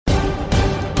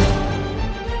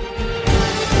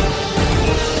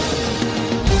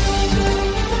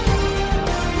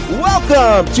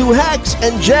Welcome to Hacks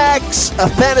and Jacks, a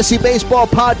fantasy baseball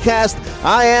podcast.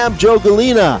 I am Joe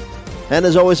Galena, and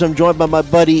as always, I'm joined by my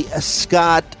buddy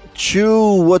Scott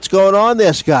Chu. What's going on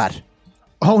there, Scott?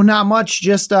 Oh, not much.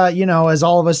 Just as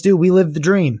all of us do, we live the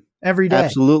dream every day.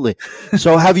 Absolutely.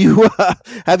 So, have you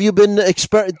been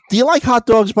do you like hot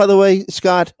dogs, by the way,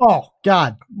 Scott? Oh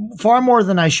God, far more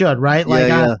than I should, right? Like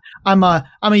yeah. I'm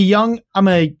a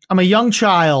young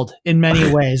child in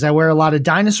many ways. I wear a lot of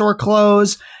dinosaur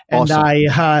clothes, and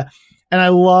awesome. I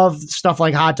love stuff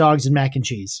like hot dogs and mac and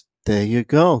cheese. There you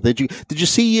go. Did you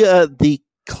see the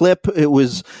clip? It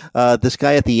was this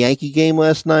guy at the Yankee game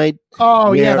last night.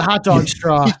 Oh yeah, the hot dog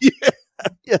straw.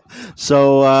 Yeah.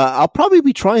 So I'll probably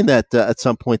be trying that at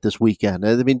some point this weekend.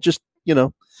 I mean, just,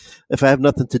 if I have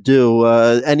nothing to do.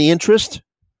 Any interest?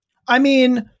 I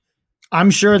mean, I'm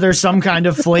sure there's some kind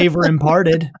of flavor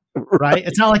imparted, right?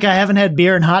 It's not like I haven't had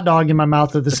beer and hot dog in my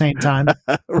mouth at the same time.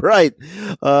 Right.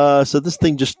 So this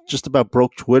thing just about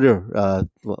broke Twitter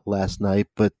last night.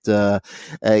 But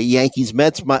Yankees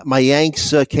Mets, my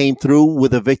Yanks came through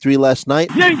with a victory last night.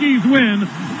 Yankees win.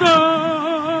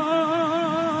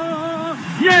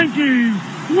 Yankees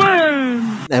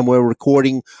win! And we're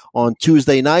recording on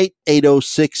Tuesday night,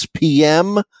 8:06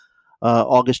 p.m.,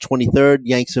 August 23rd.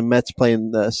 Yanks and Mets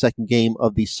playing the second game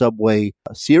of the Subway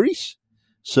Series.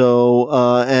 So,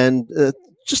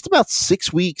 just about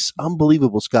 6 weeks.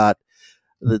 Unbelievable, Scott.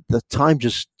 The time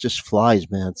just flies,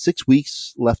 man. 6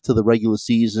 weeks left to the regular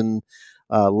season.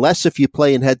 Less if you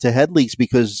play in head-to-head leagues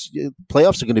because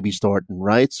playoffs are going to be starting,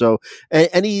 right? So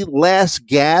any last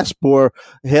gasp or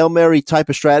Hail Mary type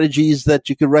of strategies that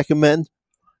you could recommend?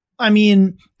 I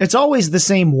mean, it's always the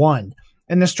same one.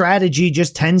 And the strategy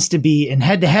just tends to be in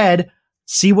head-to-head,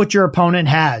 see what your opponent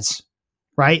has,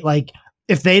 right? Like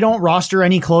if they don't roster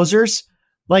any closers,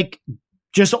 like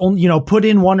just, put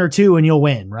in one or two and you'll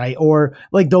win, right? Or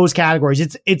like those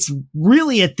categories. It's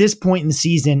really at this point in the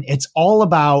season, it's all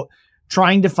about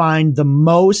trying to find the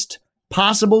most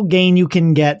possible gain you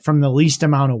can get from the least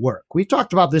amount of work. We've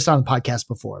talked about this on the podcast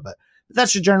before, but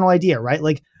that's the general idea, right?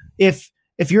 Like if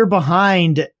you're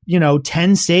behind,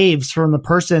 10 saves from the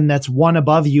person that's one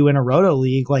above you in a roto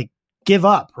league, like give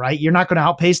up, right? You're not going to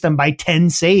outpace them by 10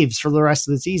 saves for the rest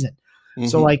of the season. Mm-hmm.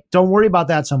 So like, don't worry about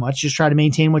that so much. Just try to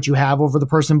maintain what you have over the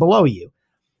person below you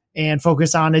and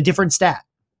focus on a different stat,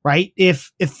 right?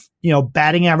 If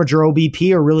batting average or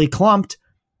OBP are really clumped,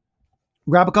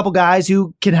 grab a couple guys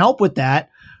who can help with that,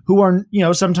 who are,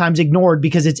 sometimes ignored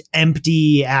because it's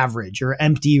empty average or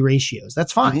empty ratios.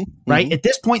 That's fine, mm-hmm. right? Mm-hmm. At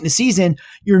this point in the season,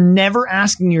 you're never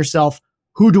asking yourself,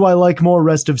 who do I like more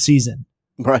rest of season?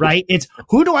 Right? It's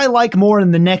who do I like more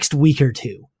in the next week or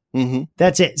two? Mm-hmm.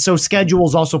 That's it. So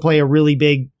schedules also play a really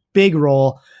big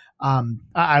role.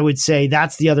 I would say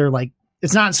that's the other,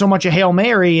 it's not so much a Hail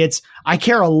Mary. I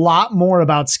care a lot more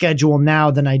about schedule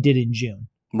now than I did in June.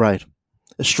 Right.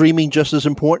 Streaming just as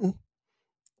important?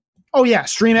 Oh, yeah.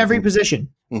 Stream every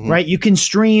position, mm-hmm. right? You can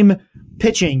stream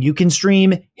pitching. You can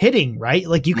stream hitting, right?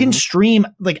 Like you can mm-hmm. stream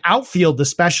outfield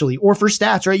especially, or for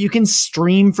stats, right? You can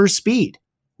stream for speed.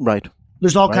 Right.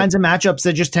 There's all kinds of matchups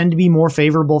that just tend to be more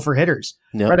favorable for hitters.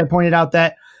 Yep. Right. I pointed out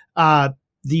that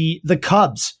the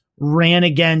Cubs ran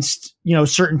against,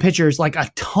 certain pitchers like a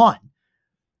ton,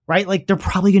 right? Like they're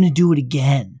probably going to do it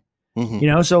again.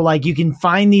 Mm-hmm. So you can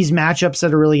find these matchups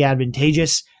that are really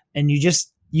advantageous and you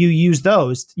use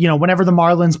those, whenever the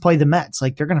Marlins play the Mets,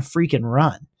 they're going to freaking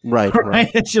run. Right.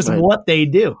 It's just what they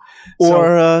do.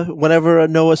 Or whenever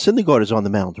Noah Syndergaard is on the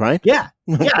mound, right? Yeah.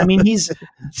 Yeah. I mean,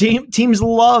 teams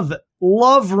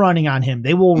love running on him.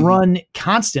 They will mm-hmm. run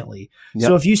constantly. Yep.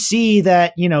 So if you see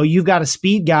that, you've got a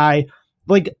speed guy,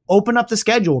 open up the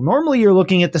schedule. Normally you're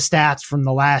looking at the stats from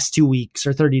the last 2 weeks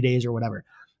or 30 days or whatever.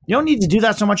 You don't need to do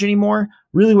that so much anymore.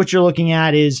 Really what you're looking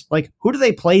at is who do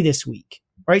they play this week,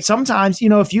 right? Sometimes,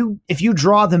 if you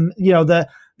draw them, the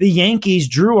Yankees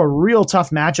drew a real tough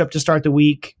matchup to start the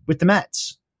week with the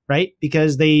Mets, right?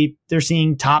 Because they're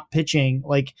seeing top pitching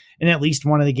in at least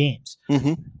one of the games.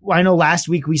 Mm-hmm. I know last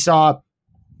week we saw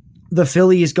the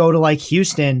Phillies go to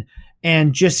Houston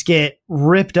and just get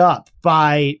ripped up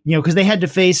by, because they had to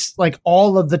face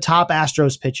all of the top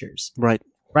Astros pitchers. Right.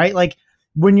 Right.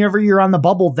 Whenever you're on the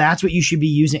bubble, that's what you should be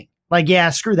using.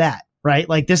 Screw that, right?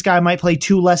 This guy might play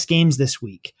 2 less games this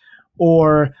week.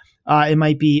 Or it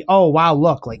might be, oh, wow,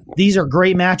 look, these are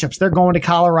great matchups. They're going to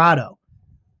Colorado,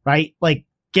 right?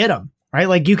 Get them,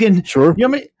 right? You can, sure.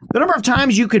 The number of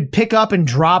times you could pick up and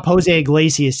drop Jose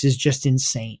Iglesias is just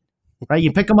insane, right?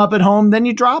 You pick him up at home, then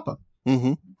you drop him.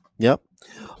 Mm-hmm. Yep.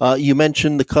 You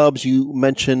mentioned the Cubs. You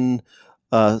mentioned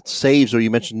saves, or you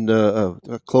mentioned a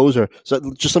closer.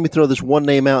 So just let me throw this one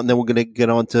name out, and then we're going to get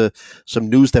on to some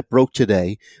news that broke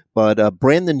today. But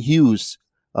Brandon Hughes,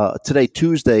 today,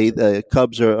 Tuesday, the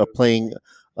Cubs are playing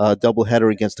a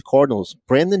doubleheader against the Cardinals.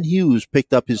 Brandon Hughes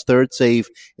picked up his third save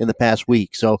in the past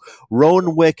week. So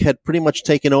Rowan Wick had pretty much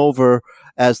taken over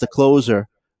as the closer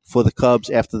for the Cubs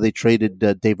after they traded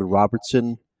David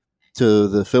Robertson to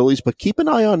the Phillies. But keep an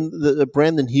eye on the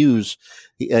Brandon Hughes.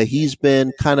 He's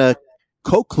been kind of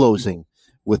co-closing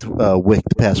with Wick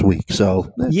the past week.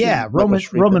 So yeah,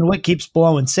 Roman Wick keeps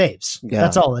blowing saves. Yeah.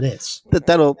 That's all it is.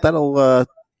 That'll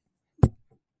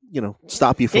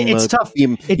stop you from being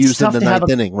used in the ninth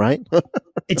inning, right?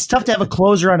 It's tough to have a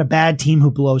closer on a bad team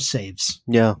who blows saves.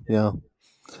 Yeah.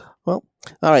 Well,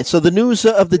 all right. So the news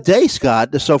of the day,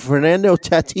 Scott. So Fernando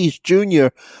Tatis Jr.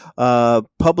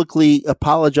 Publicly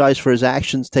apologized for his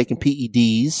actions taking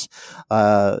PEDs,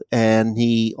 and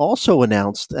he also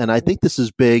announced, and I think this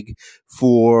is big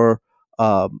for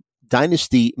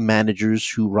dynasty managers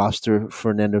who roster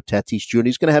Fernando Tatis Jr.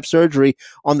 He's going to have surgery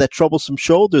on that troublesome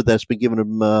shoulder that's been giving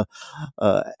him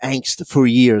angst for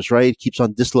years, right? It keeps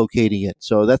on dislocating it.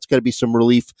 So that's got to be some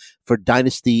relief for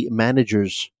dynasty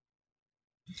managers.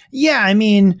 Yeah, I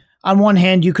mean, on one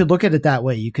hand, you could look at it that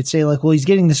way. You could say, like, well, he's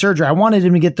getting the surgery. I wanted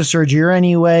him to get the surgery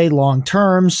anyway, long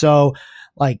term. So,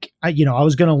 like, I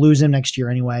was going to lose him next year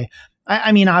anyway.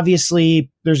 I mean,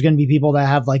 obviously, there's going to be people that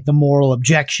have like the moral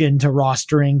objection to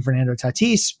rostering Fernando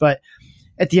Tatis, but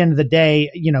at the end of the day,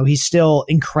 he's still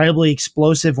incredibly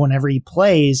explosive whenever he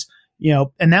plays,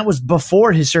 and that was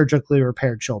before his surgically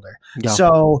repaired shoulder. Yeah.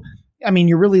 So, I mean,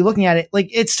 you're really looking at it like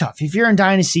it's tough. If you're in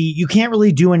Dynasty, you can't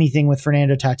really do anything with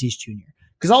Fernando Tatis Jr.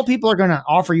 because all people are going to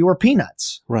offer you are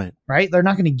peanuts. Right. They're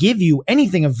not going to give you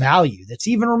anything of value that's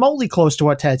even remotely close to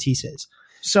what Tatis is.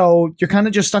 So you're kind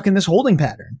of just stuck in this holding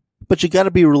pattern. But you got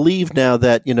to be relieved now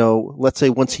that, let's say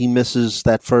once he misses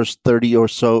that first 30 or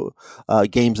so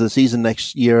games of the season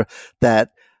next year,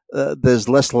 that there's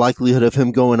less likelihood of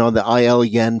him going on the IL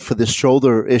again for this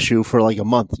shoulder issue for like a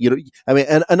month. I mean,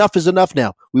 and enough is enough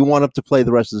now. We want him to play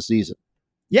the rest of the season.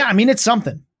 Yeah, I mean, it's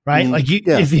something, right? Like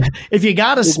if you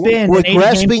got to spin, we're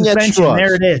grasping at straws.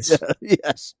 There it is.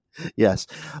 Yes.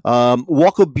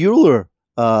 Walker Buehler.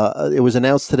 It was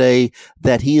announced today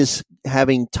that he is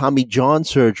having Tommy John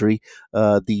surgery.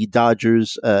 The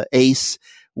Dodgers ace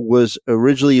was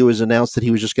originally, it was announced that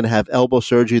he was just going to have elbow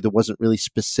surgery. There wasn't really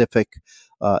specific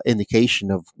indication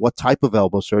of what type of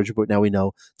elbow surgery, but now we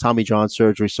know Tommy John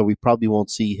surgery. So we probably won't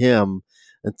see him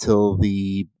until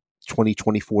the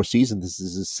 2024 season. This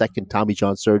is his second Tommy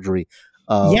John surgery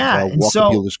of Walker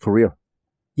Buehler's career.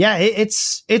 Yeah,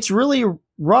 it's really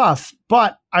rough,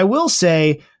 but I will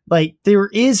say, like, there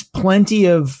is plenty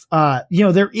of, I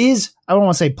don't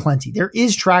want to say plenty. There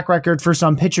is track record for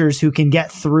some pitchers who can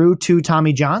get through to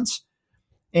Tommy Johns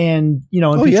and, pitch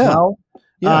well.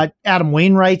 Yeah. Adam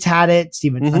Wainwright's had it.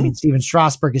 Steven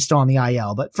Strasburg is still on the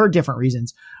IL, but for different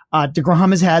reasons.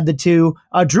 DeGrom has had the two.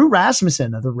 Drew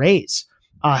Rasmussen of the Rays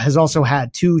has also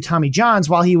had two Tommy Johns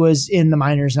while he was in the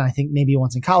minors, and I think maybe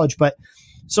once in college. But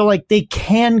so, like, they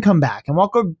can come back. And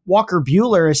Walker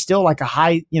Buehler is still like a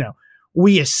high,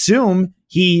 we assume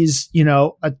he's,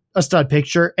 a stud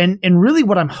pitcher. And really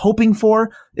what I'm hoping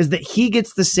for is that he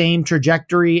gets the same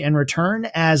trajectory and return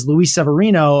as Luis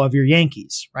Severino of your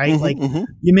Yankees, right?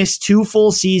 You missed 2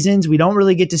 full seasons. We don't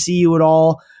really get to see you at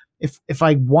all. If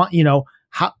I want,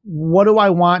 what do I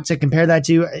want to compare that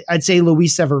to? I'd say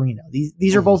Luis Severino.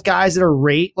 These are both guys that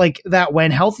are that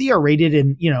when healthy are rated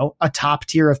in, a top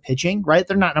tier of pitching, right?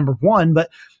 They're not number 1, but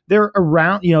they're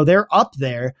around, they're up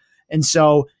there. And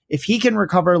so if he can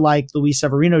recover like Luis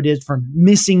Severino did from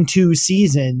missing 2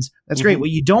 seasons, that's great. What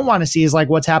you don't want to see is like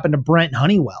what's happened to Brent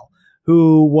Honeywell,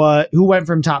 who went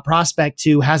from top prospect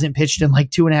to hasn't pitched in like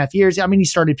 2.5 years. I mean, he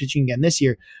started pitching again this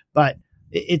year, but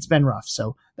it's been rough.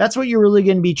 So that's what you're really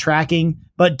going to be tracking,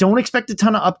 but don't expect a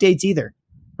ton of updates either,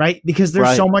 right? Because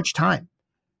there's so much time.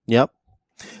 Yep.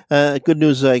 Good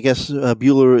news, I guess.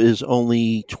 Buehler is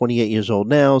only 28 years old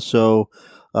now, so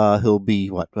he'll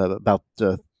be about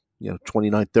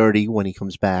 29, 30 when he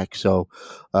comes back. So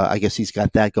I guess he's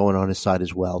got that going on his side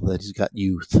as well, that he's got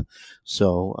youth.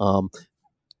 So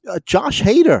Josh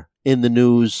Hader in the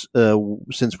news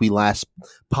since we last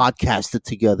podcasted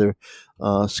together,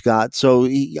 Scott. So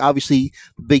he, obviously,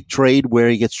 big trade where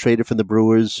he gets traded from the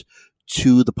Brewers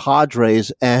to the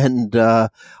Padres, and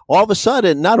not all of a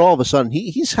sudden,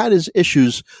 he's had his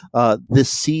issues this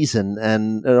season,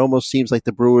 and it almost seems like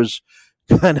the Brewers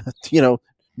kind of,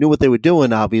 knew what they were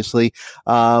doing, obviously.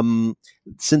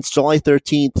 Since July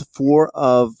 13th, 4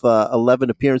 of 11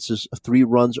 appearances, 3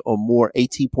 runs or more,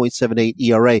 18.78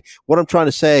 ERA. What I'm trying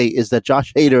to say is that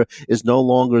Josh Hader is no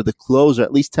longer the closer,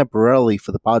 at least temporarily,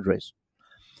 for the Padres.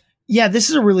 Yeah, this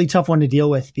is a really tough one to deal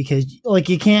with because like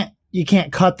you can't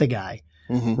cut the guy,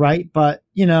 right? But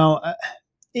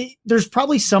there's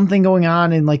probably something going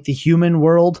on in like the human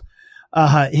world,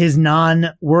 his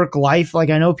non-work life. Like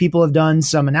I know people have done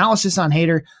some analysis on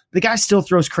Hader. The guy still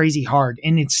throws crazy hard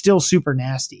and it's still super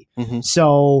nasty.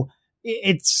 So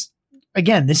it's,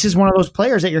 again, this is one of those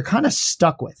players that you're kind of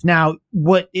stuck with. Now,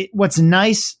 what's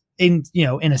nice in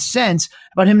a sense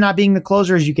about him not being the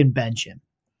closer is you can bench him,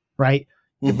 right?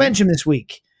 You can bench him this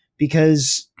week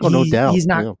because no doubt. he's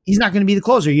not going to be the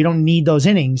closer. You don't need those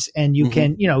innings and you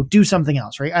can, do something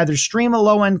else, right? Either stream a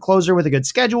low end closer with a good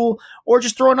schedule or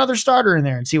just throw another starter in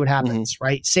there and see what happens,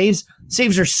 right? Saves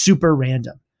are super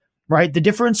random, right? The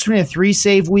difference between a 3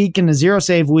 save week and a 0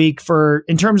 save week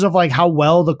in terms of like how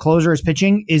well the closer is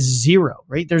pitching is 0,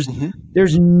 right?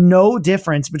 There's no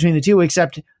difference between the two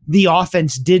except the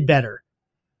offense did better,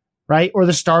 right? Or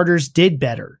the starters did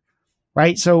better.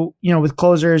 Right. So, with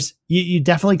closers, you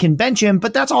definitely can bench him,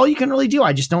 but that's all you can really do.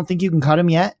 I just don't think you can cut him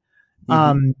yet.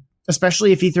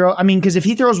 Especially if because if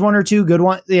he throws 1 or 2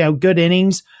 good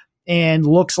innings and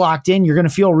looks locked in, you're going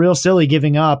to feel real silly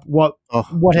giving up what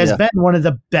has been one of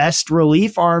the best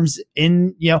relief arms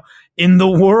in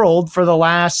the world for the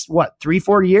last,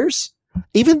 3-4 years?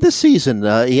 Even this season,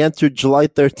 he entered July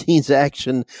 13th's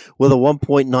action with a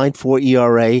 1.94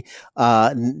 ERA.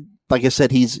 Like I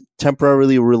said, he's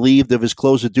temporarily relieved of his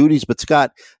closer duties, but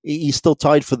Scott, he's still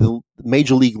tied for the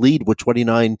major league lead with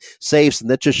 29 saves, and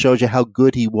that just shows you how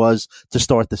good he was to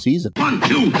start the season. 1,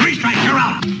 2, 3 strikes, you're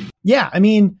out. Yeah, I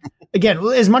mean, again,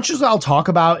 as much as I'll talk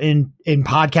about in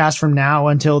podcasts from now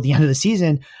until the end of the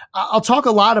season, I'll talk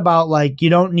a lot about like you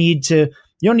don't need to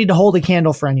hold a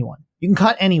candle for anyone. You can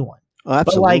cut anyone. Oh,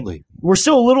 absolutely. But like, we're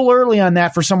still a little early on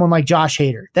that for someone like Josh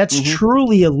Hader. That's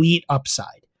truly elite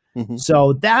upside.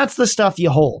 So that's the stuff you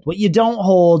hold. What you don't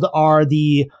hold are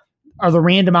the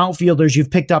random outfielders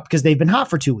you've picked up because they've been hot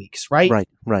for 2 weeks, right?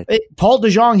 Right. Paul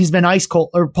DeJong has been ice cold,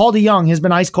 or Paul DeJong has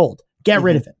been ice cold. Get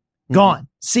rid of him. Gone.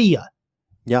 See ya.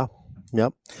 Yeah.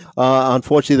 Yep.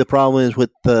 Unfortunately, the problem is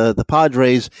with the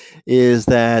Padres is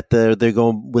that they're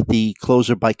going with the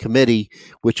closer by committee,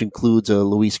 which includes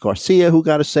Luis Garcia, who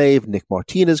got a save, Nick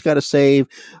Martinez got a save,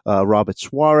 Robert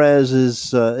Suarez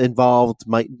is involved,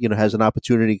 has an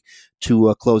opportunity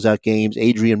to close out games,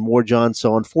 Adrian Morjon.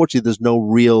 So unfortunately, there's no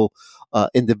real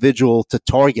individual to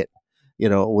target,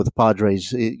 with the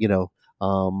Padres,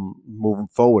 moving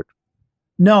forward.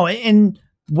 No, and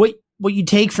what you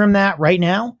take from that right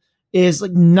now is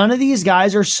like none of these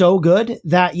guys are so good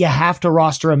that you have to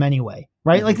roster them anyway,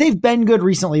 right? Like they've been good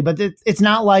recently, but it's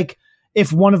not like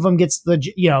if one of them gets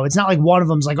it's not like one of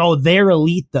them's like, oh, they're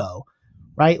elite though,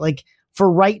 right? Like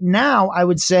for right now, I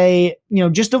would say,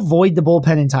 just avoid the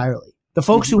bullpen entirely. The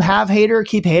folks who have Hader,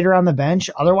 keep Hader on the bench.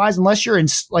 Otherwise, unless you're in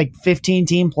like 15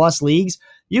 team plus leagues,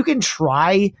 you can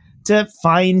try to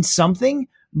find something,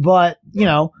 but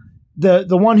the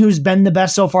one who's been the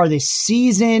best so far this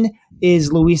season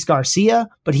is Luis Garcia,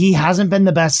 but he hasn't been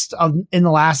the best in the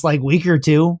last like week or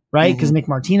two, right? Because Nick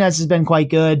Martinez has been quite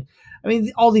good. I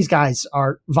mean, all these guys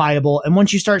are viable. And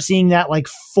once you start seeing that like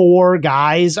 4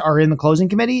 guys are in the closing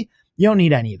committee, you don't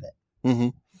need any of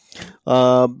it.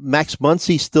 Max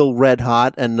Muncy's still red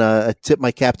hot, and I tip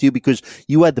my cap to you because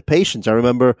you had the patience. I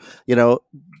remember,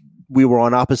 we were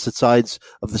on opposite sides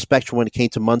of the spectrum when it came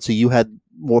to Muncy. You had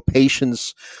more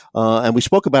patience, and we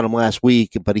spoke about him last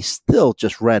week, but he's still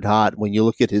just red hot. When you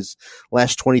look at his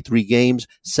last 23 games,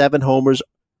 7 homers,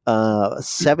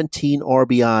 17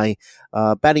 RBI,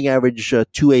 batting average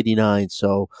 289.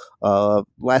 So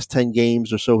last 10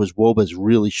 games or so, his WOBA has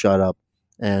really shot up,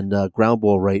 and ground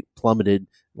ball rate plummeted,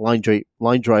 line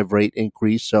drive rate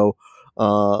increased. So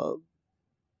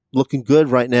looking good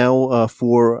right now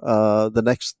for the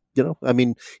next.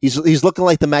 He's looking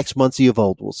like the Max Muncy of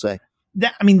old, we'll say.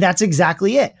 That's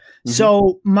exactly it.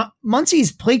 So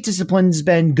Muncy's plate discipline's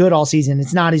been good all season.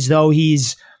 It's not as though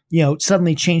he's,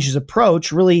 suddenly changed his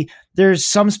approach. Really, there's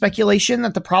some speculation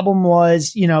that the problem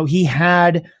was, he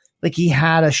had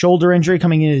a shoulder injury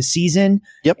coming into the season.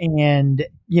 Yep. And,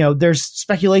 there's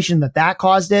speculation that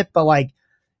caused it. But like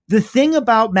the thing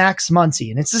about Max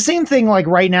Muncy, and it's the same thing like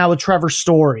right now with Trevor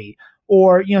Story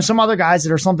or, some other guys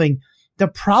that are something. The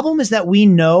problem is that we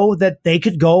know that they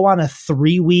could go on a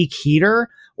 3-week heater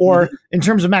or in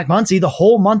terms of Max Muncy, the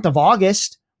whole month of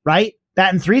August, right?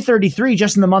 Batting .333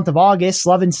 just in the month of August,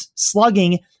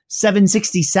 slugging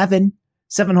 .767,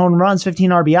 7 home runs, 15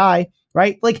 RBI.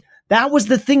 right? Like that was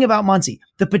the thing about Muncy.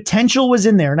 The potential was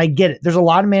in there, and I get it. There's a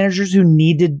lot of managers who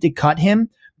needed to cut him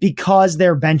because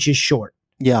their bench is short.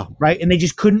 Yeah. Right. And they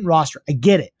just couldn't roster. I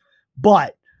get it.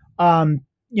 But,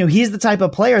 he's the type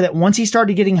of player that once he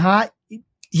started getting hot,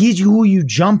 he's who you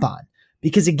jump on.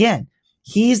 Because again,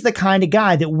 he's the kind of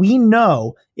guy that we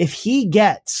know if he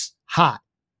gets hot,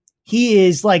 he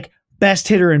is like best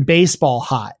hitter in baseball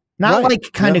hot, not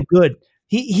like kind of good.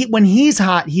 He when he's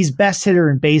hot, he's best hitter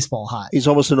in baseball hot. He's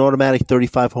almost an automatic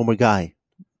 35 homer guy.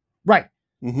 Right.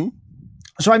 Mm-hmm.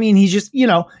 So, I mean, he's just,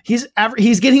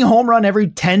 he's getting a home run every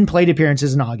 10 plate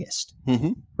appearances in August.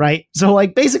 Mm-hmm. Right. So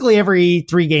like basically every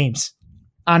 3 games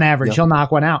on average, he'll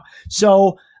knock one out.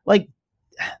 So like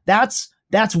that's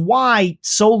why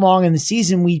so long in the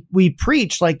season we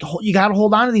preach like you got to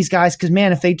hold on to these guys. Cause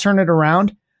man, if they turn it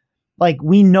around, like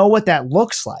we know what that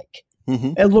looks like.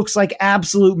 Mm-hmm. It looks like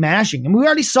absolute mashing. And we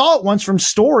already saw it once from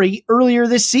Story earlier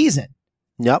this season.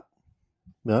 Yep.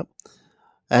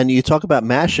 And you talk about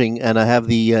mashing, and I have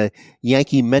the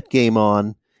Yankee Met game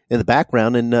on in the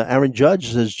background, and Aaron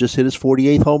Judge has just hit his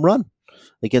 48th home run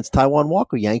against Taijuan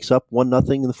Walker. Yanks up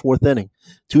 1-0 in the 4th inning.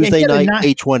 Tuesday night,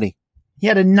 8:20. He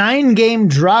had a 9-game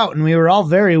drought, and we were all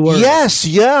very worried. Yes,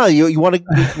 yeah. You want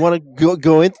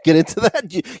to get into that?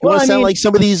 You want to sound like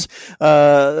some of these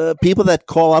people that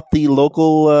call up the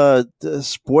local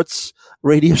sports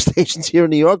radio stations here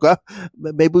in New York?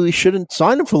 Maybe we shouldn't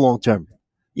sign them for long term.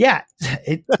 Yeah,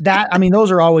 those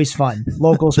are always fun.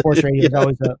 Local sports radio is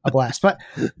always a blast. But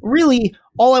really,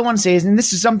 all I want to say is, and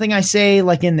this is something I say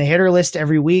like in the hitter list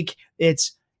every week,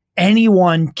 it's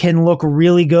anyone can look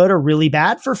really good or really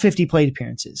bad for 50 plate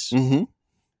appearances. Mm-hmm.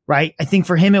 Right? I think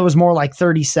for him, it was more like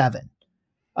 37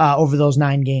 over those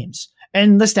 9 games.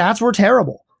 And the stats were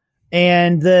terrible.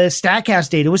 And the StatCast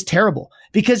data was terrible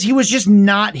because he was just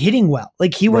not hitting well.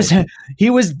 Like he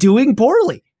was doing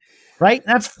poorly. Right?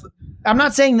 I'm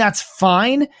not saying that's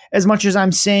fine as much as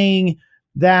I'm saying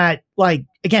that, like,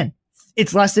 again,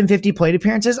 it's less than 50 plate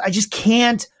appearances. I just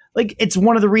can't, like, it's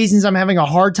one of the reasons I'm having a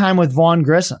hard time with Vaughn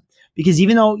Grissom, because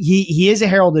even though he is a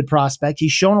heralded prospect,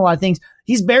 he's shown a lot of things.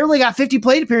 He's barely got 50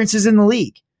 plate appearances in the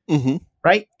league. Mm-hmm.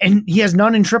 Right? And he has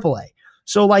none in AAA.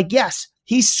 So, like, yes,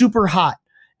 he's super hot.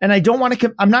 And I don't want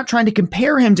to, I'm not trying to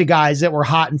compare him to guys that were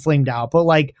hot and flamed out, but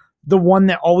like the one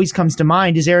that always comes to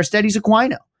mind is Aristides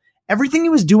Aquino. Everything he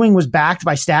was doing was backed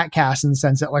by StatCast in the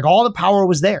sense that like all the power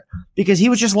was there because he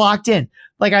was just locked in.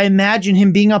 Like I imagine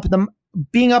him being up at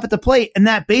the plate and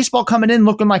that baseball coming in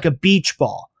looking like a beach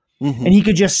ball, and he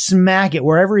could just smack it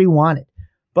wherever he wanted.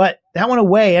 But that went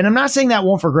away. And I'm not saying that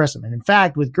won't for Grissom. And in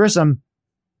fact, with Grissom,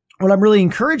 what I'm really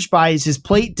encouraged by is his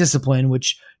plate discipline,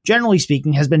 which generally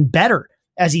speaking has been better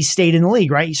as he stayed in the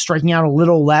league, right? He's striking out a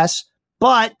little less,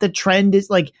 but the trend is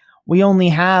like we only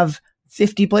have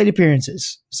 50 plate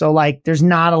appearances. So like there's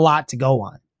not a lot to go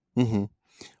on. Mm-hmm.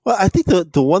 Well, I think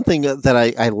the one thing that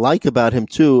I like about him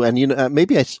too, and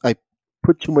maybe I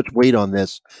put too much weight on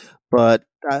this, but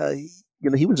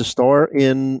he was a star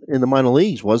in the minor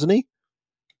leagues, wasn't he?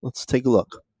 Let's take a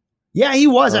look. Yeah, he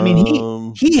was. I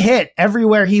mean, he hit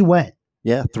everywhere he went.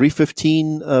 Yeah,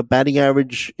 315 batting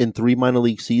average in 3 minor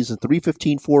league seasons,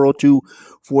 315, 402,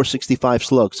 465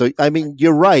 slug. So I mean,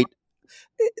 you're right.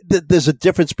 There's a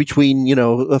difference between,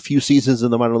 a few seasons in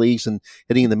the minor leagues and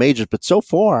hitting in the majors. But so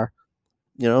far,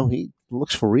 he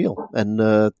looks for real.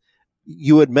 And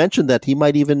you had mentioned that he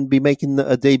might even be making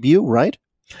a debut, right?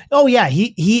 Oh, yeah.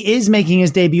 He is making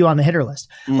his debut on the hitter list.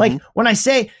 Mm-hmm. Like when I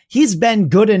say he's been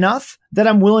good enough that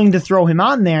I'm willing to throw him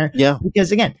on there. Yeah.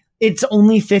 Because, again, it's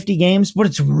only 50 games, but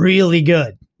it's really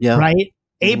good. Yeah. Right?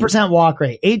 8% walk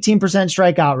rate, 18%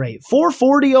 strikeout rate,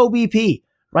 440 OBP.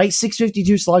 Right?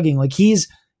 652 slugging. Like it's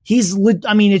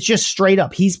just straight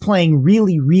up. He's playing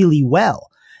really, really well.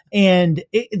 And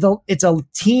it's a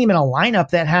team and a lineup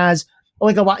that has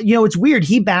like a lot, it's weird.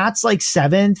 He bats like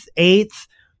 7th, 8th,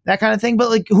 that kind of thing. But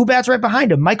like who bats right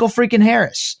behind him? Michael freaking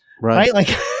Harris. Right? Like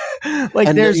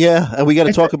and there's, and we got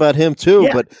to talk about him too,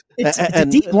 but it's a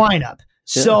deep lineup.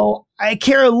 Yeah. So I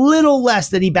care a little less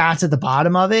that he bats at the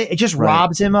bottom of it. It just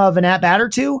robs him of an at bat or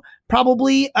two.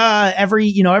 Probably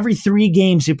every 3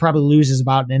 games he probably loses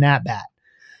about an at bat.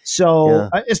 So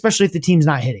especially if the team's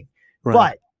not hitting. Right.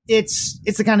 But it's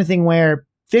the kind of thing where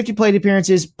 50 plate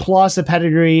appearances plus a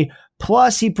pedigree,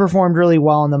 plus he performed really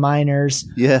well in the minors.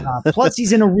 Yeah. Plus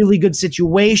he's in a really good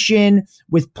situation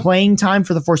with playing time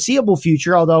for the foreseeable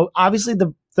future. Although obviously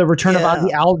the return of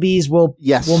the Albies will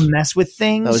mess with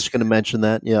things. I was just going to mention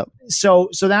that. Yeah. So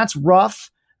that's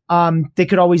rough. They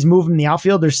could always move him in the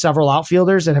outfield. There's several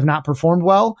outfielders that have not performed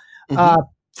well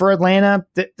for Atlanta.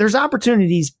 There's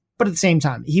opportunities, But at the same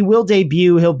time, he will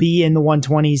debut. He'll be in the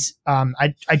 120s.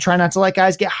 I try not to let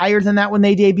guys get higher than that when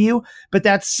they debut, but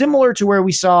that's similar to where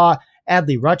we saw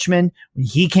Adley Rutschman when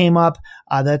he came up.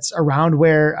 That's around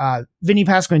where Vinny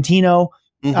Pasquantino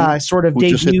sort of Who debuted.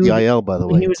 just hit the IL, by the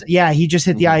way. He just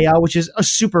hit the IL, which is a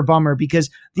super bummer because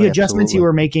the adjustments he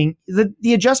were making,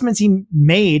 the adjustments he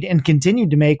made and continued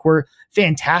to make were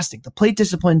fantastic. The plate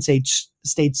discipline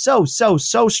stayed so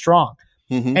strong.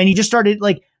 And he just started,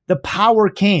 like, the power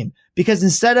came because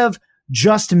instead of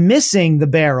just missing the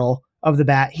barrel of the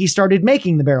bat, he started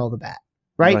making the barrel of the bat,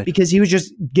 right? Because he was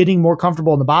just getting more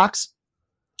comfortable in the box.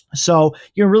 So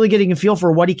you're really getting a feel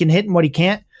for what he can hit and what he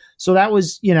can't. So that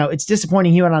was, it's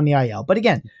disappointing he went on the IL. But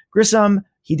again, Grissom,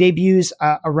 he debuts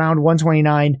around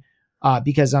 129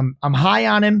 because I'm high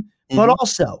on him. But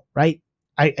also, right,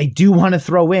 I do want to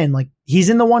throw in, like, he's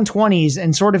in the 120s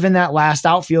and sort of in that last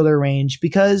outfielder range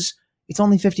because it's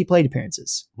only 50 plate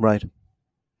appearances. Right.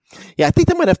 Yeah, I think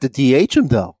they might have to DH him,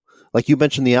 though. Like you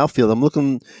mentioned, the outfield. I'm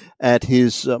looking at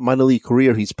his minor league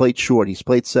career. He's played short. He's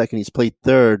played second. He's played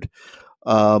third.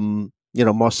 Marcell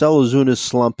Ozuna's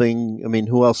slumping. I mean,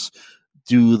 who else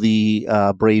do the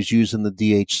Braves use in the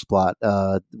DH spot?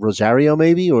 Rosario,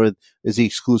 maybe? Or is he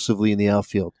exclusively in the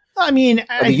outfield? I mean,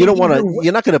 you don't want to.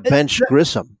 You're not going to bench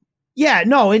Grissom. Yeah,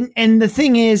 no, and the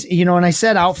thing is, and I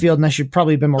said outfield, and I should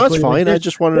probably have been more clear. That's fine. I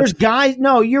just wanted. There's guys.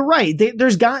 No, you're right.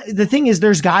 There's guys. The thing is,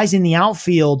 there's guys in the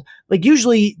outfield. Like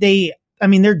usually,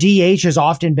 their DH has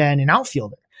often been an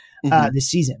outfielder this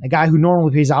season, a guy who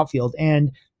normally plays outfield, and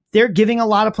they're giving a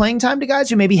lot of playing time to guys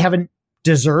who maybe haven't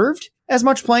deserved as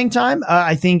much playing time.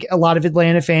 I think a lot of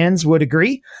Atlanta fans would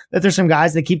agree that there's some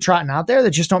guys that keep trotting out there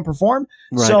that just don't perform.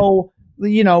 Right. So,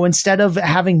 instead of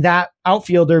having that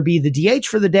outfielder be the DH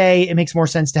for the day, it makes more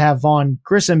sense to have Vaughn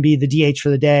Grissom be the DH for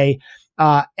the day.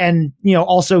 And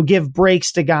also give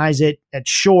breaks to guys at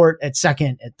short, at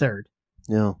second, at third.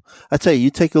 Yeah. I tell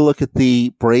you take a look at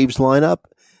the Braves lineup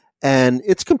and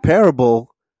it's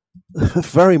comparable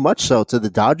very much so to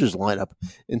the Dodgers lineup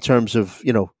in terms of,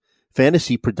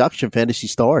 fantasy production, fantasy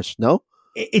stars. No,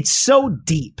 it's so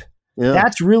deep. Yeah.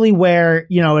 That's really where,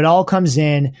 it all comes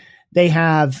in. They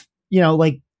have,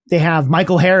 they have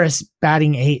Michael Harris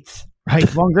batting 8th, right?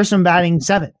 Vaughn Grissom batting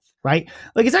 7th, right?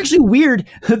 Like, it's actually weird.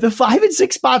 The 5 and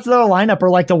 6 spots of the lineup are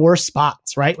like the worst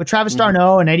spots, right? With Travis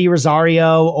d'Arnaud and Eddie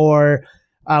Rosario or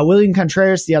William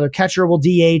Contreras, the other catcher, will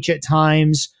DH at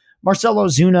times. Marcell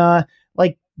Ozuna,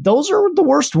 like, those are the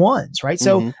worst ones, right?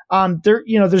 So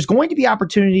there's going to be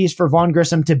opportunities for Vaughn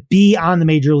Grissom to be on the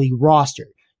major league roster.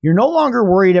 You're no longer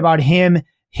worried about him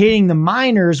hitting the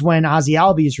minors when Ozzie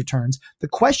Albies returns. The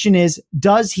question is,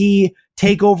 does he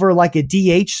take over like a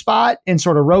DH spot and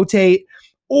sort of rotate,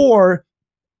 or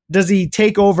does he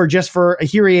take over just for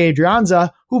Ahiri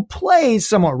Adrianza, who plays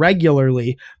somewhat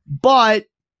regularly, but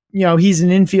he's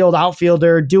an infield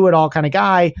outfielder, do it all kind of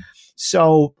guy.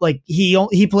 So like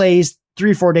he plays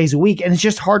 3 or 4 days a week, and it's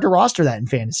just hard to roster that in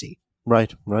fantasy.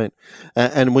 Right.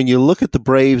 And when you look at the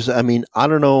Braves, I mean, I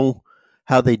don't know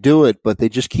how they do it, but they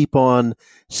just keep on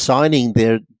signing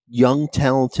their young,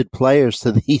 talented players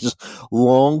to these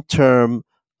long-term,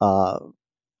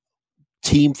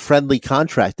 team-friendly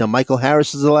contract. Now, Michael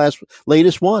Harris is the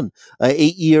latest one,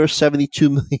 8-year, $72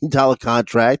 million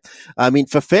contract. I mean,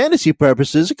 for fantasy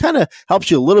purposes, it kind of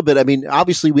helps you a little bit. I mean,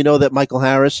 obviously, we know that Michael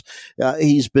Harris,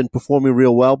 he's been performing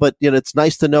real well, but it's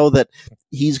nice to know that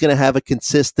he's going to have a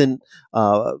consistent,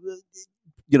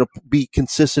 be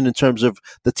consistent in terms of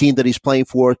the team that he's playing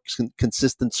for,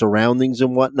 consistent surroundings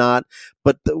and whatnot.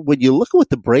 But when you look at what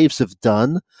the Braves have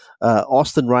done,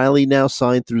 Austin Riley now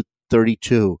signed through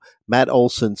 32. Matt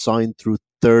Olson signed through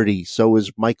 30. So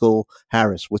is Michael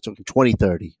Harris. We're talking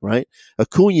 2030, right?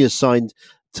 Acuna signed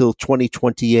till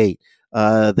 2028.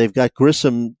 They've got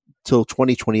Grissom till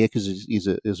 2028 because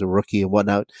he's a rookie and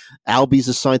whatnot. Albies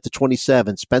is signed to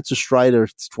 27. Spencer Strider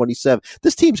to 27.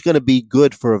 This team's going to be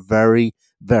good for a very,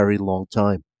 very long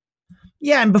time.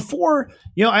 Yeah, and before,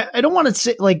 I don't want to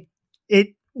say like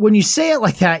it when you say it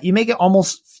like that, you make it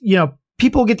almost,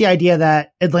 people get the idea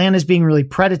that Atlanta is being really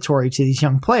predatory to these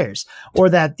young players, or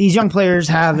that these young players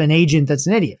have an agent that's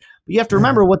an idiot. But you have to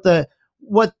remember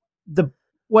what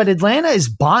Atlanta is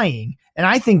buying, and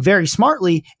I think very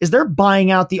smartly, is they're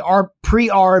buying out the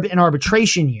pre-arb and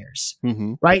arbitration years,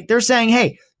 right? They're saying,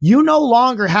 hey, you no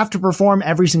longer have to perform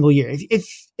every single year.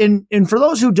 And for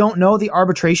those who don't know the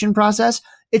arbitration process,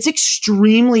 it's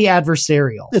extremely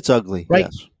adversarial. It's ugly, right?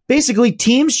 Yes. Basically,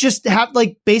 teams just have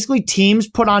teams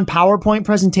put on PowerPoint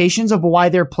presentations of why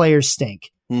their players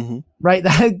stink. Right?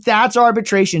 That's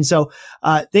arbitration. So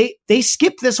they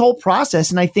skip this whole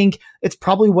process. And I think it's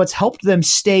probably what's helped them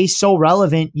stay so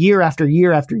relevant year after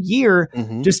year after year,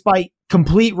 despite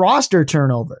complete roster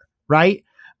turnover, right?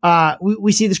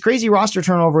 We see this crazy roster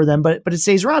turnover then, but it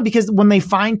stays around because when they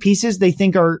find pieces they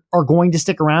think are going to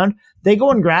stick around, they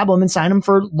go and grab them and sign them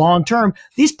for long term.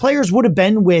 These players would have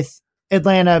been with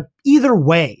Atlanta either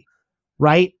way,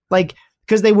 right? Like,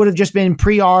 because they would have just been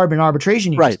pre-arb and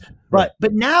arbitration years. Right.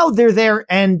 But now they're there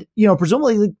and,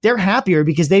 presumably they're happier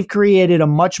because they've created a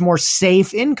much more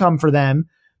safe income for them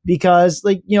because,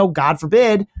 God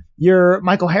forbid, you're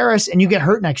Michael Harris and you get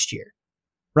hurt next year,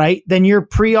 right? Then your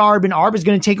pre-arb and arb is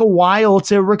going to take a while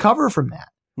to recover from that.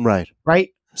 Right.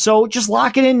 So just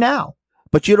lock it in now.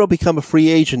 But you don't become a free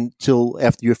agent till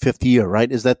after your fifth year, right?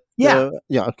 Is that? Yeah.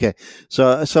 Okay.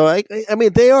 So I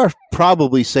mean, they are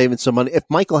probably saving some money if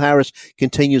Michael Harris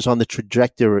continues on the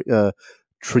trajectory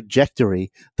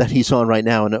that he's on right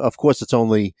now. And of course, it's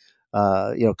only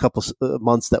a couple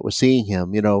months that we're seeing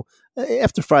him.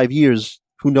 After 5 years,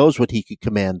 who knows what he could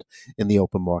command in the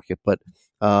open market? But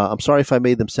I'm sorry if I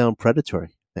made them sound predatory,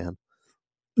 man.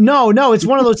 No, it's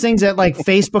one of those things that like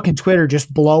Facebook and Twitter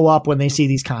just blow up when they see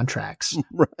these contracts.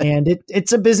 Right. And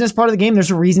it's a business part of the game.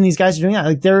 There's a reason these guys are doing that.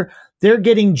 Like they're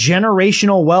getting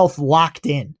generational wealth locked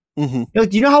in. Do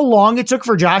you know how long it took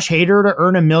for Josh Hader to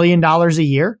earn $1 million a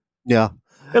year? Yeah.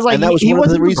 Because and that was one of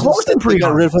the reasons that they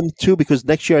got rid of him too, because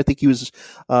next year I think he was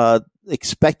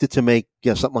expected to make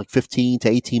something like 15 to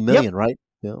 18 million, right?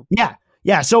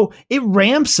 Yeah. So it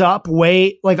ramps up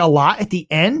a lot at the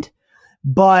end.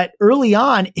 But early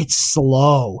on, it's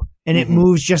slow and it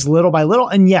moves just little by little.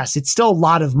 And yes, it's still a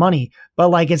lot of money,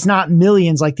 but it's not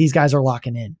millions like these guys are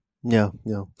locking in. Yeah.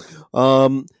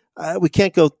 We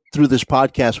can't go through this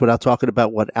podcast without talking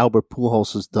about what Albert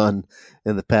Pujols has done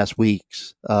in the past week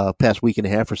and a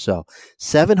half or so.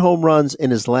 7 home runs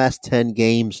in his last 10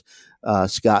 games,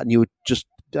 Scott. And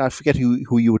I forget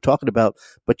who you were talking about,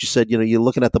 but you said, you're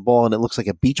looking at the ball and it looks like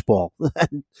a beach ball.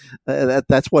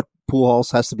 That's what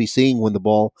Pujols has to be seeing when the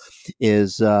ball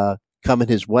is coming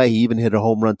his way. He even hit a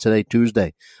home run today,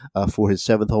 Tuesday, for his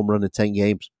 7th home run in 10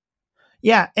 games.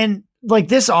 Yeah. And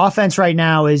this offense right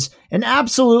now is an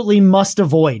absolutely must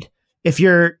avoid if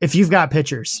you've got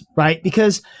pitchers, right?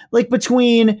 Because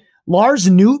between Lars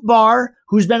Nootbaar,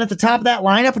 who's been at the top of that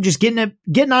lineup and just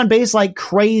getting on base like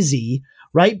crazy,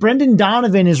 right? Brendan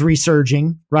Donovan is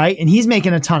resurging, right? And he's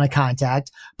making a ton of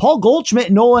contact. Paul Goldschmidt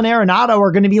and Nolan Arenado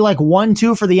are going to be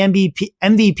 1-2 for the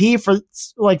MVP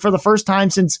for the first time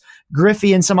since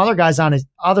Griffey and some other guy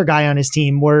on his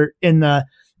team were in the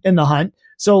hunt.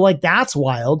 So that's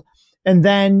wild. And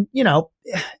then, and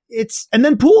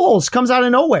then Pujols comes out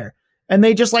of nowhere and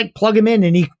they just plug him in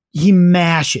and he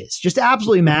mashes, just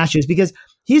absolutely mashes because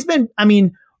he's been,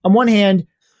 on one hand,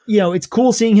 it's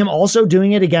cool seeing him also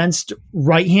doing it against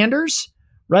right-handers,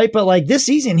 right? But this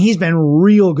season, he's been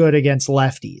real good against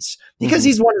lefties because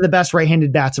he's one of the best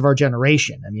right-handed bats of our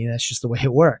generation. That's just the way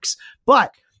it works.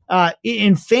 But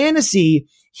in fantasy,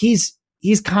 he's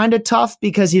kind of tough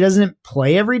because he doesn't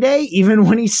play every day. Even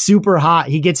when he's super hot,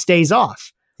 he gets days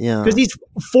off. Yeah. Because he's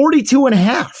 42 and a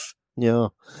half. Yeah.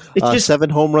 It's just 7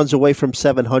 home runs away from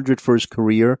 700 for his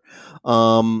career.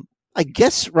 I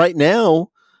guess right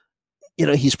now,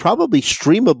 he's probably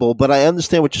streamable, but I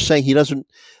understand what you're saying. He doesn't,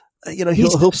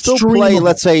 he'll still play,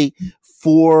 let's say,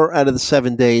 4 out of the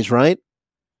 7 days, right?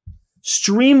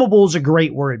 Streamable is a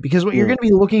great word because what you're going to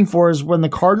be looking for is when the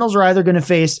Cardinals are either going to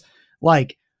face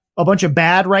a bunch of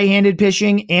bad right-handed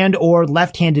pitching and or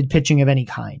left-handed pitching of any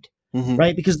kind,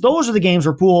 right? Because those are the games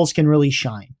where Pujols can really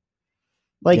shine.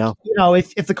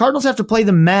 If the Cardinals have to play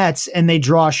the Mets and they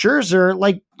draw Scherzer,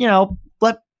 let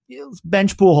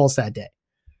bench Pujols that day.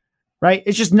 Right?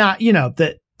 It's just not,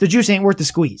 the juice ain't worth the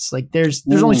squeeze. There's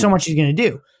only so much he's going to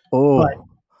do. Oh, but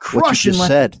crushing what you just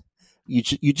said.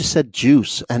 You just said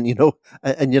juice, and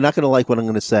and you're not going to like what I'm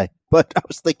going to say. But I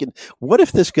was thinking, what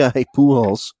if this guy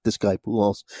Pujols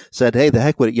said, "Hey, the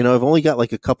heck with it. I've only got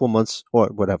a couple months or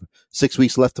whatever, 6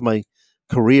 weeks left of my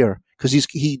career because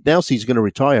he now he's going to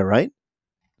retire, right?"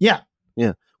 Yeah.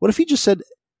 What if he just said,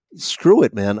 "Screw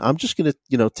it, man. I'm just going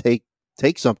to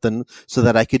take something so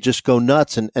that I could just go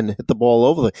nuts and hit the ball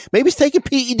over the." Maybe he's taking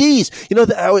PEDs.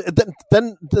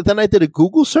 Then I did a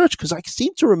Google search because I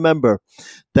seem to remember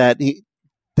that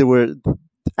there were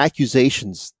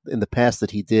accusations in the past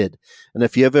that he did. And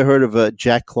if you ever heard of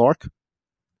Jack Clark,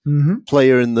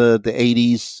 player in the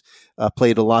 80s,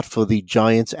 played a lot for the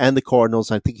Giants and the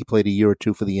Cardinals. I think he played a year or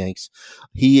two for the Yanks.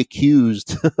 He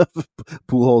accused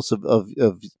Pujols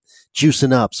of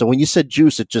juicing up. So when you said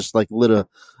juice, it just like lit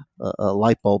a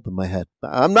light bulb in my head.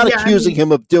 I'm not accusing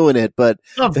him of doing it, but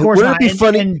of course would it be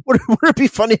funny? Would it be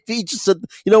funny if he just said,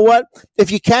 "You know what?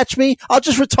 If you catch me, I'll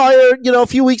just retire. A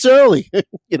few weeks early."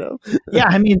 Yeah,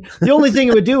 I mean, the only thing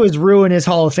it would do is ruin his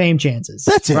Hall of Fame chances.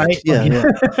 That's it. Right? Yeah,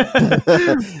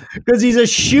 because he's a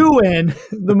shoo-in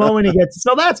the moment he gets.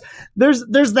 So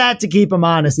there's that to keep him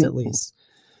honest at least.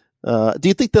 Do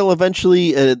you think they'll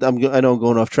eventually? I know I'm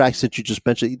going off track since you just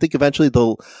mentioned. You think eventually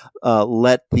they'll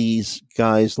let these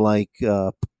guys like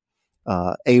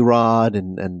A-Rod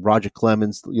and Roger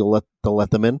Clemens? They'll let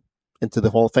them into the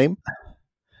Hall of Fame.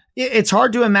 It's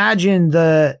hard to imagine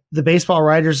the Baseball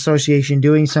Writers Association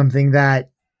doing something that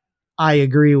I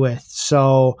agree with.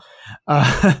 So,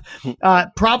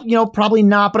 probably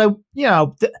not. But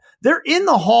they're in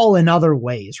the Hall in other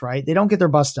ways, right? They don't get their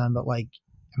bust done, but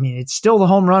it's still the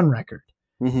home run record,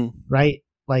 right?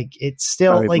 Like it's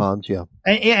still Barry Bonds, yeah.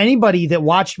 Anybody that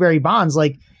watched Barry Bonds,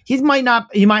 like he might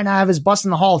not have his bust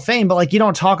in the Hall of Fame, but like you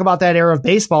don't talk about that era of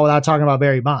baseball without talking about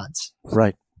Barry Bonds,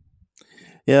 right?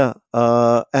 Yeah,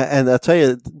 and I'll tell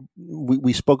you,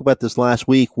 we spoke about this last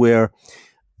week where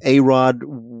A-Rod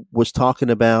was talking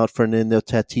about Fernando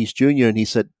Tatis Jr. and he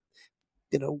said,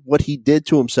 what he did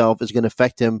to himself is going to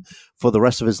affect him for the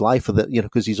rest of his life.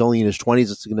 Because he's only in his 20s,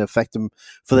 it's going to affect him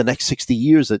for the next 60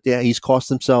 years. That he's cost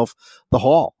himself the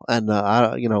Hall, and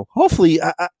hopefully,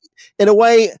 in a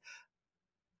way,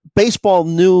 baseball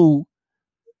knew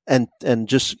and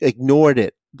just ignored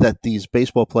it that these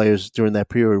baseball players during that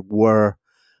period were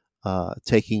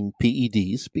taking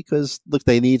PEDs because look,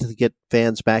 they needed to get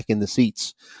fans back in the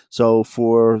seats. So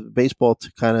for baseball to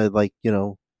kind of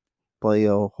play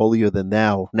holier than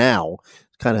now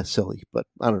kind of silly, but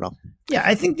I don't know. Yeah,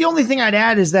 I think the only thing I'd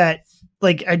add is that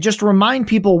I just remind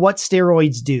people what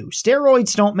steroids do.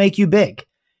 Steroids don't make you big.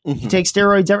 You take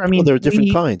steroids. There are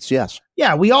different kinds. Yes.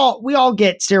 Yeah, we all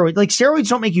get steroids. Like steroids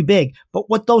don't make you big,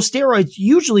 but what those steroids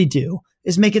usually do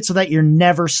is make it so that you're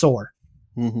never sore.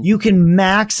 You can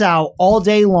max out all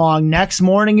day long. Next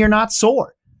morning, you're not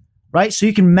sore. Right. So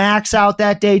you can max out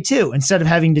that day too, instead of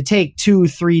having to take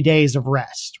 2-3 days of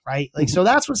rest. Right. So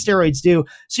that's what steroids do.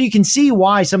 So you can see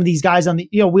why some of these guys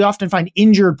we often find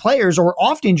injured players or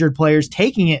oft injured players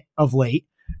taking it of late.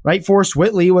 Right. Forrest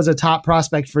Whitley was a top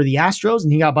prospect for the Astros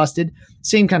and he got busted.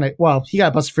 Same kind of, he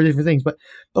got busted for different things, but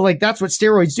that's what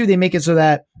steroids do. They make it so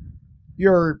that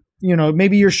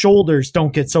maybe your shoulders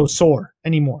don't get so sore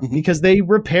anymore because they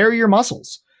repair your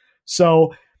muscles.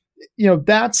 So,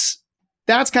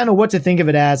 that's kind of what to think of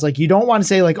it as. Like, you don't want to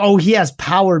say he has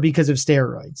power because of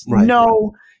steroids. Right,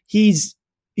 no, right. He's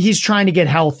trying to get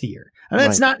healthier. I mean,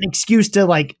 that's not an excuse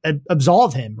to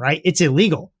absolve him, right? It's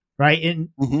illegal, right? And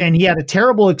he had a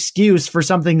terrible excuse for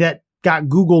something that got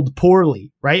Googled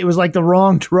poorly, right? It was like the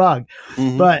wrong drug,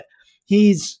 but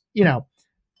he's,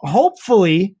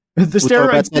 hopefully the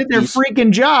steroids did their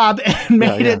freaking job and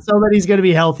made it so that he's going to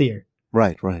be healthier.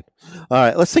 Right. All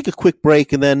right, let's take a quick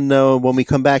break, and then when we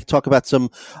come back, talk about some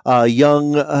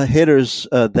young hitters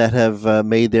that have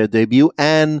made their debut,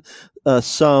 and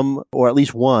some, or at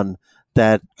least one,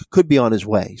 that could be on his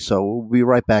way. So we'll be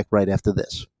right back right after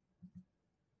this.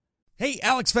 Hey,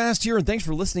 Alex Fast here, and thanks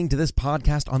for listening to this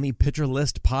podcast on the Pitcher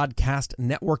List Podcast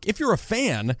Network. If you're a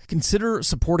fan, consider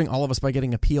supporting all of us by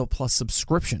getting a PL Plus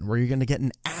subscription, where you're going to get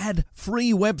an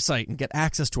ad-free website and get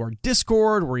access to our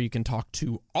Discord, where you can talk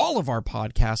to all of our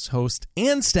podcast hosts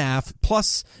and staff.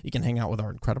 Plus, you can hang out with our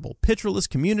incredible Pitcher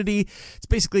List community. It's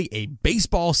basically a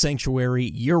baseball sanctuary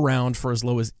year-round for as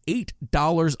low as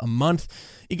 $8 a month.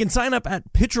 You can sign up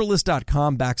at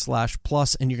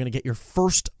pitcherlist.com/plus, and you're going to get your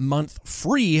first month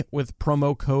free with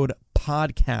promo code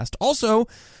podcast. Also,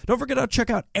 don't forget to check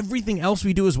out everything else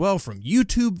we do as well, from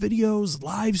YouTube videos,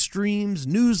 live streams,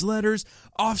 newsletters,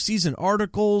 off-season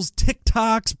articles,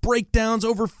 TikToks, breakdowns,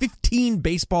 over 15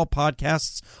 baseball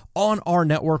podcasts on our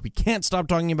network. We can't stop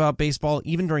talking about baseball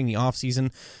even during the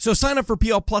off-season. So sign up for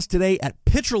PL Plus today at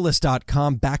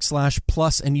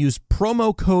pitcherlist.com/plus and use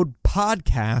promo code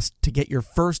podcast to get your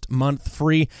first month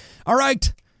free. All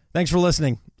right. Thanks for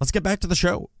listening. Let's get back to the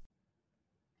show.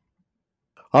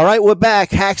 All right, we're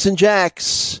back. Hacks and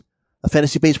Jacks, a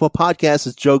fantasy baseball podcast.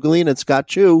 It's Joe Galena and Scott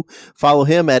Chu. Follow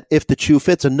him at If the Chu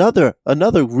Fits. Another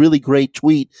really great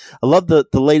tweet. I love the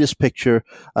latest picture.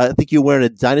 I think you're wearing a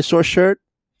dinosaur shirt.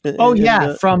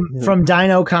 From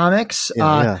Dino Comics.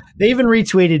 They even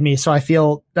retweeted me, so I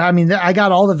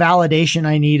got all the validation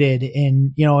I needed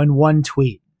in one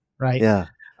tweet, right? Yeah.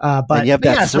 But and you have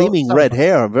that flaming red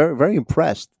hair. I'm very, very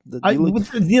impressed.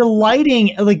 With the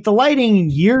lighting, like the lighting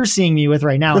you're seeing me with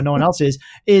right now and no one else is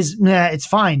it's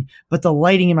fine. But the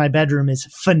lighting in my bedroom is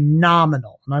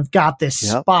phenomenal. And I've got this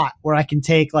spot where I can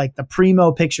take like the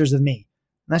primo pictures of me.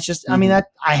 And that's just, I mean, that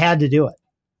I had to do it.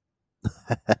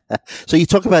 So you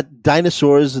talk about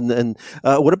dinosaurs, and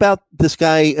what about this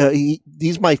guy?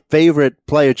 He's my favorite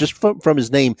player just from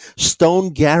his name,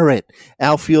 Stone Garrett,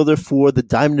 outfielder for the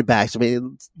Diamondbacks. I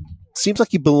mean, it seems like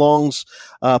he belongs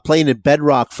playing in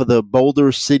Bedrock for the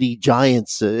Boulder City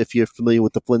Giants, if you're familiar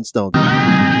with the Flintstones.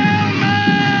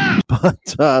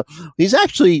 But he's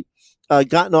actually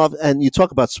gotten off, and you talk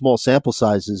about small sample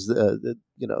sizes.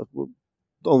 We're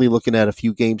only looking at a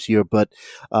few games here, but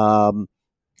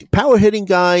power hitting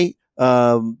guy,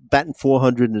 batting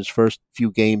 .400 in his first few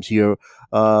games here.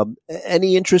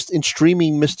 Any interest in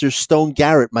streaming Mr. Stone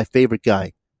Garrett, my favorite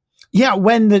guy? Yeah,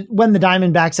 when the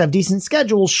Diamondbacks have decent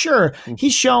schedules, sure.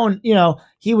 He's shown,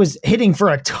 he was hitting for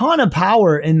a ton of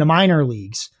power in the minor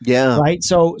leagues. Yeah. Right.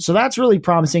 So that's really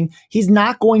promising. He's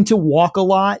not going to walk a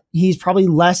lot. He's probably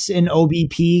less an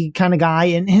OBP kind of guy,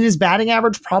 and his batting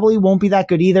average probably won't be that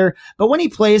good either. But when he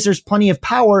plays, there's plenty of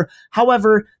power.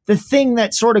 However, the thing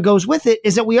that sort of goes with it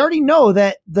is that we already know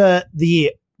that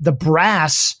the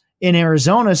brass in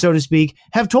Arizona, so to speak,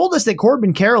 have told us that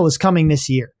Corbin Carroll is coming this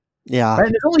year. Yeah. Right?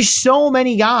 There's only so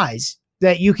many guys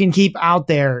that you can keep out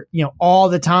there, all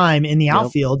the time in the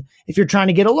outfield if you're trying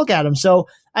to get a look at them. So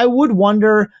I would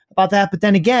wonder about that. But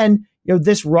then again,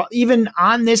 even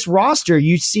on this roster,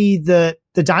 you see the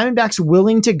Diamondbacks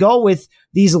willing to go with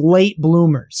these late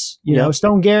bloomers.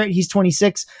 Stone Garrett, he's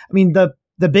 26. I mean, the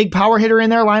big power hitter in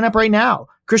their lineup right now,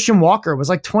 Christian Walker, was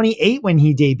like 28 when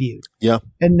he debuted. Yeah.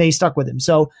 And they stuck with him.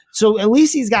 So at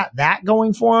least he's got that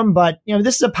going for him. But,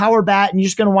 this is a power bat, and you're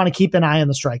just going to want to keep an eye on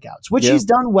the strikeouts, which he's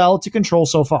done well to control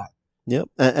so far. Yep.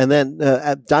 And then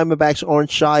Diamondbacks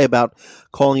aren't shy about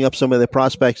calling up some of their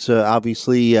prospects.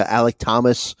 Obviously, Alec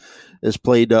Thomas has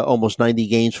played almost 90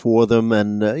 games for them,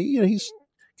 and he's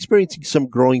experiencing some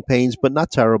growing pains, but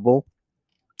not terrible.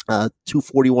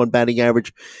 241 batting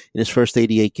average in his first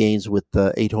 88 games with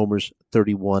 8 homers,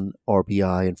 31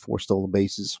 RBI, and 4 stolen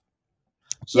bases.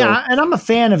 So, yeah, and I'm a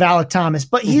fan of Alec Thomas,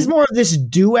 but he's more of this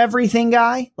do everything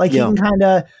guy. Like he can kind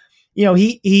of,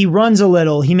 he runs a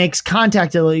little, he makes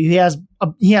contact a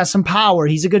little, he has some power,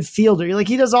 he's a good fielder. Like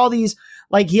he does all these,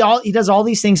 he does all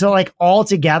these things. So like all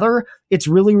together, it's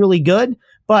really, really good.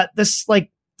 But this,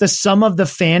 the sum of the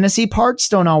fantasy parts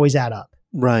don't always add up.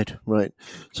 Right.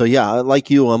 So yeah, like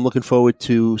you, I'm looking forward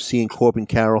to seeing Corbin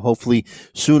Carroll hopefully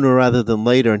sooner rather than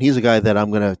later. And he's a guy that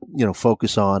I'm going to,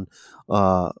 focus on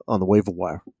the waiver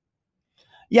wire.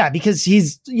 Yeah, because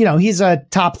he's a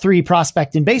top 3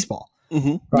 prospect in baseball,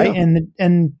 right? Yeah.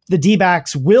 And the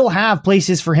D-backs will have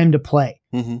places for him to play,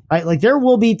 right? Like there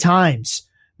will be times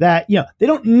that they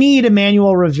don't need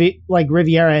Emmanuel Rivera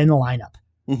in the lineup,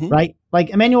 right? Like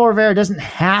Emmanuel Rivera doesn't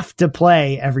have to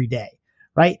play every day.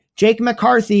 Right. Jake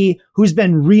McCarthy, who's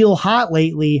been real hot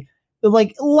lately,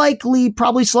 likely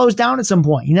probably slows down at some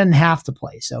point. He doesn't have to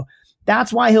play. So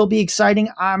that's why he'll be exciting.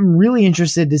 I'm really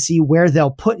interested to see where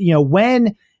they'll put,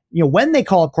 when they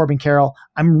call up Corbin Carroll,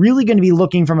 I'm really going to be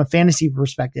looking from a fantasy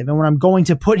perspective. And when I'm going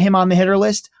to put him on the hitter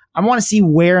list, I want to see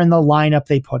where in the lineup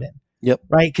they put him. Yep.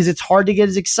 Right. Because it's hard to get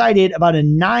as excited about a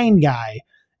 9 guy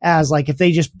as if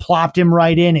they just plopped him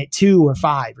right in at 2 or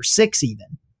 5 or 6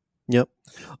 even. Yep.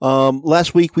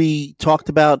 Last week we talked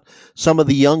about some of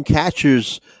the young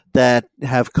catchers that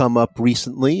have come up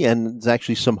recently, and there's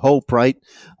actually some hope, right,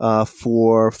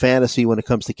 for fantasy when it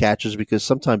comes to catchers, because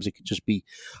sometimes it could just be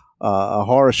a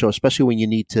horror show, especially when you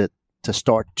need to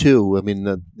start 2. I mean,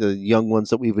 the young ones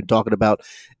that we've been talking about,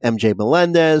 MJ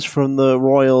Melendez from the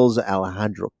Royals,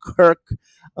 Alejandro Kirk,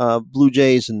 Blue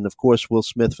Jays, and of course Will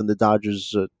Smith from the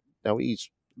Dodgers. Now he's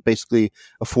basically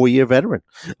a 4-year veteran.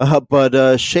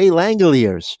 But Shea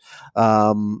Langeliers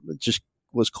just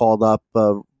was called up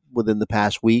within the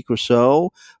past week or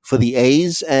so for the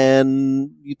A's,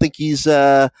 and you think he's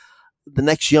the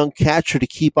next young catcher to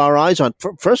keep our eyes on.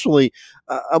 Personally,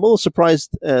 I'm a little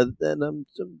surprised and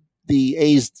the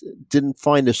A's didn't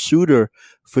find a suitor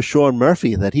for Sean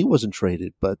Murphy, that he wasn't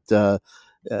traded. But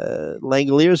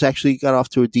Langeliers actually got off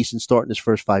to a decent start in his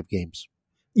first 5 games.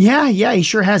 Yeah, he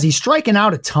sure has. He's striking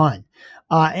out a ton.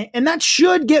 And that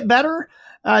should get better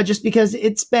just because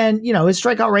it's been, his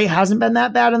strikeout rate hasn't been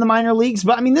that bad in the minor leagues.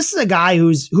 But I mean, this is a guy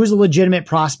who's a legitimate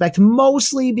prospect,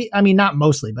 not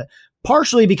mostly, but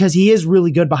partially because he is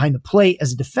really good behind the plate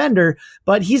as a defender,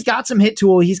 but he's got some hit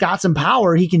tool. He's got some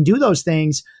power. He can do those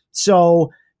things.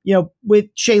 So, with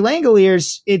Shea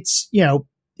Langeliers, it's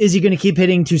Is he going to keep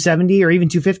hitting 270 or even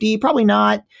 250? Probably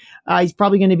not. He's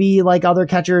probably going to be like other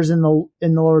catchers in the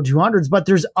lower 200s, but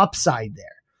there's upside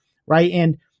there, right?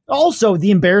 And also the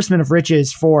embarrassment of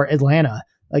riches for Atlanta.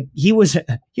 Like he was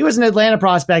an Atlanta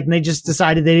prospect, and they just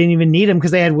decided they didn't even need him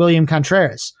because they had William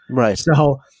Contreras. Right.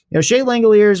 So Shea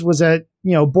Langeliers was a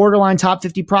borderline top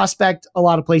 50 prospect a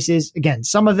lot of places. Again,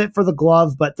 some of it for the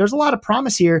glove, but there's a lot of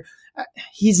promise here.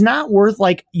 He's not worth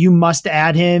like you must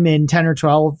add him in 10 or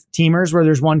 12 teamers where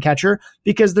there's one catcher,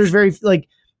 because there's very like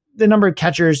the number of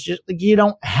catchers, just like you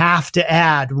don't have to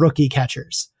add rookie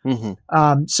catchers.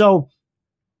 Mm-hmm. So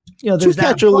there's two that,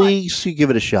 catcher leagues, you give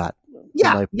it a shot.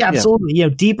 Yeah, absolutely.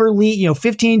 Deeper league,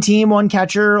 15 team, one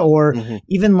catcher, or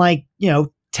even like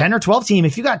 10 or 12 team.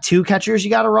 If you got two catchers, you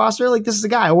got a roster, like this is a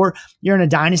guy. Or you're in a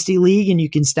dynasty league and you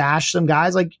can stash some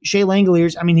guys like Shea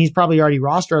Langeliers. I mean, he's probably already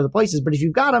rostered other places, but if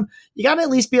you've got him, you got to at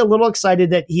least be a little excited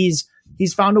that he's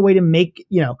found a way to make,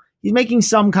 he's making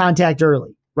some contact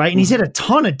early, right? And he's hit a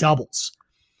ton of doubles,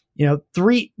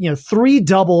 three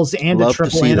doubles and a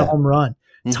triple and a home run.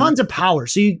 Tons of power.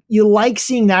 So you like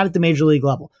seeing that at the major league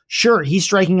level. Sure, he's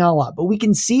striking out a lot, but we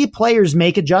can see players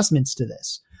make adjustments to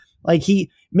this. Like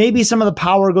maybe some of the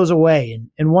power goes away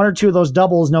and one or two of those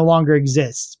doubles no longer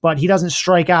exists, but he doesn't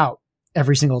strike out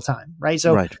every single time, right?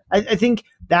 So right. I think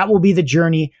that will be the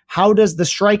journey. How does the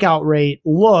strikeout rate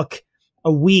look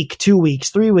a week, 2 weeks,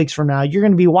 3 weeks from now? You're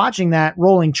going to be watching that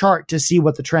rolling chart to see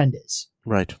what the trend is.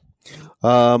 Right.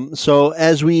 So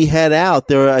as we head out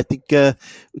there, I think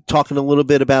talking a little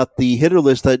bit about the hitter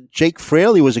list, that Jake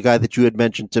Fraley was a guy that you had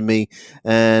mentioned to me,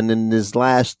 and in his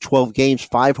last 12 games,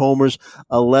 5 homers,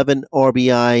 11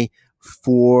 RBI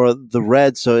for the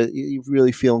Reds. So you're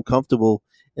really feeling comfortable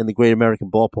in the Great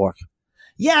American Ballpark.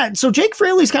 Yeah, so Jake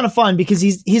Fraley's kind of fun because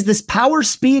he's this power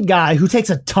speed guy who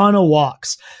takes a ton of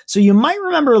walks. So you might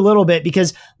remember a little bit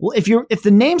because if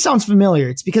the name sounds familiar,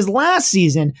 it's because last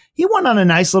season he went on a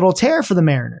nice little tear for the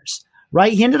Mariners,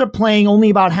 right? He ended up playing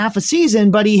only about half a season,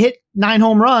 but he hit 9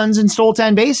 home runs and stole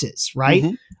 10 bases, right?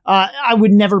 I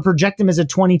would never project him as a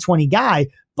 2020 guy,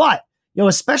 but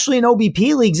especially in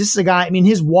OBP leagues, this is a guy, I mean,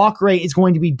 his walk rate is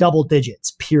going to be double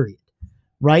digits, period,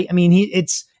 right? I mean,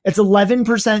 it's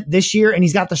 11% this year, and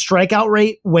he's got the strikeout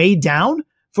rate way down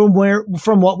from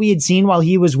what we had seen while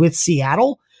he was with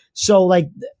Seattle. So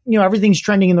everything's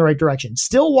trending in the right direction.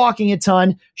 Still walking a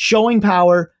ton, showing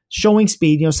power, showing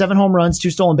speed, 7 home runs, 2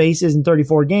 stolen bases in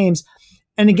 34 games.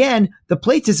 And again, the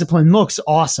plate discipline looks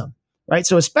awesome, right?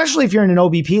 So especially if you're in an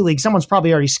OBP league, someone's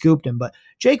probably already scooped him, but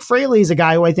Jake Fraley is a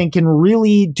guy who I think can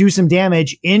really do some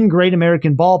damage in Great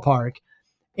American Ballpark,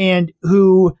 and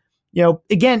who,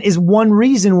 again, is one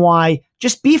reason why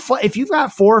just if you've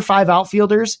got 4 or 5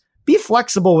 outfielders, be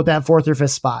flexible with that 4th or 5th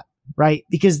spot, right?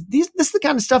 Because this is the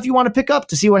kind of stuff you want to pick up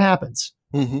to see what happens.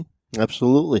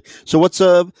 Absolutely. So what's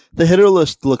the hitter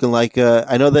list looking like?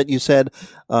 I know that you said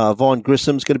Vaughn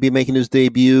Grissom's going to be making his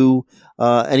debut.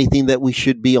 Anything that we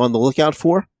should be on the lookout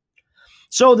for?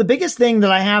 So the biggest thing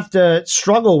that I have to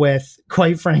struggle with,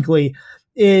 quite frankly,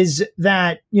 is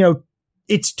that,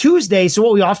 it's Tuesday, so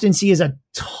what we often see is a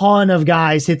ton of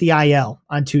guys hit the IL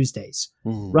on Tuesdays,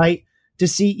 right? To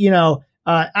see,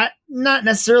 not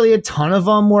necessarily a ton of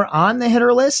them were on the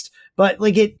hitter list, but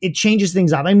it changes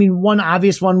things up. I mean, one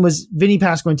obvious one was Vinny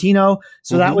Pasquantino,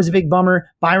 so that was a big bummer.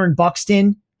 Byron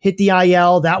Buxton hit the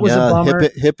IL, that was a bummer.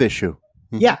 Hip issue.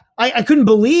 Yeah, I couldn't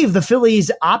believe the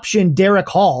Phillies optioned Derek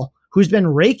Hall, who's been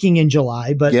raking in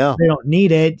July, but they don't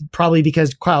need it, probably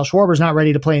because Kyle Schwarber's not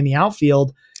ready to play in the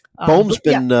outfield. Bohm's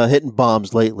been hitting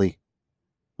bombs lately.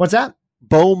 What's that?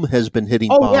 Bohm has been hitting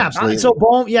bombs lately. So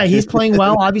Bohm, he's playing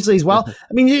well, obviously, as well.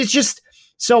 I mean, it's just,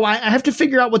 so I have to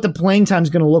figure out what the playing time is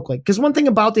going to look like. Because one thing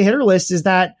about the hitter list is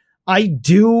that I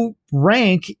do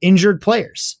rank injured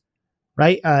players,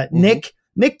 right? Nick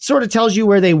sort of tells you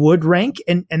where they would rank,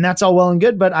 and that's all well and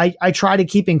good, but I try to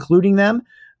keep including them.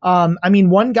 I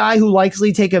mean, one guy who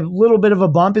likely take a little bit of a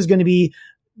bump is going to be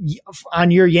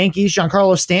on your Yankees,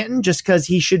 Giancarlo Stanton, just because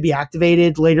he should be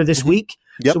activated later this week.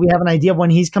 So we have an idea of when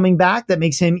he's coming back. That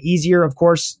makes him easier, of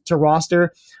course, to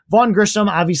roster. Vaughn Grissom,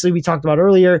 obviously, we talked about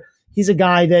earlier. He's a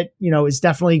guy that, is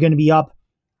definitely going to be up.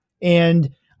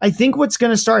 And I think what's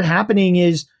going to start happening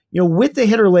is, with the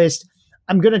hitter list,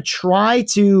 I'm going to try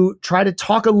to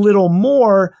talk a little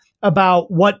more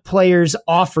about what players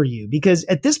offer you, because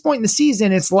at this point in the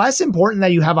season, it's less important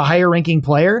that you have a higher ranking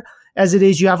player as it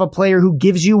is you have a player who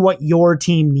gives you what your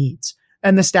team needs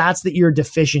and the stats that you're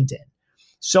deficient in.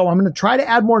 So I'm going to try to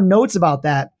add more notes about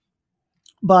that.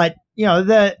 But,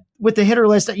 with the hitter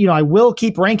list, I will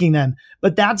keep ranking them,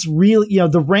 but that's really,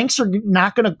 the ranks are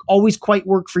not going to always quite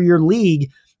work for your league.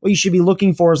 What you should be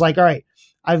looking for is all right,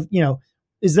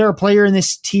 is there a player in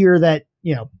this tier that,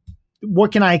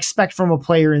 what can I expect from a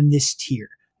player in this tier?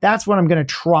 That's what I'm going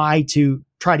to try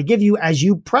to give you as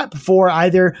you prep for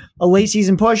either a late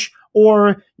season push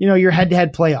or, your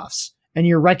head-to-head playoffs, and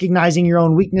you're recognizing your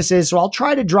own weaknesses. So I'll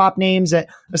try to drop names that,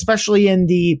 especially in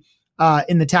the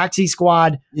taxi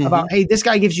squad, about, hey, this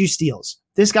guy gives you steals.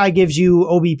 This guy gives you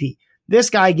OBP. This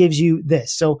guy gives you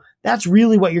this. So that's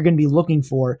really what you're going to be looking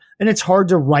for. And it's hard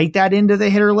to write that into the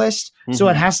hitter list. So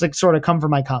it has to sort of come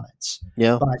from my comments.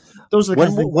 Yeah. But those are the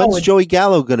kinds of things. When's Joey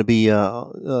Gallo going to be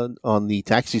on the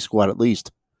taxi squad at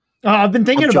least? I've been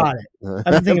thinking about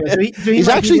it. So he's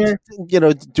actually,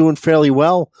 doing fairly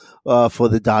well for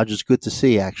the Dodgers. Good to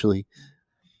see, actually.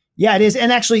 Yeah, it is.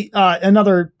 And actually,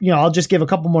 another, I'll just give a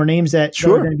couple more names that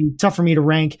are going to be tough for me to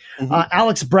rank.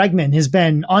 Alex Bregman has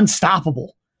been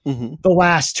unstoppable the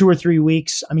last 2 or 3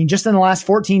 weeks. I mean, just in the last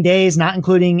 14 days, not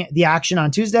including the action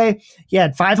on Tuesday, he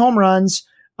had 5 home runs,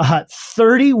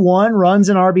 31 runs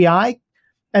in RBI,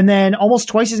 and then almost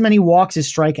twice as many walks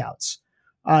as strikeouts.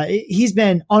 He's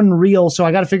been unreal. So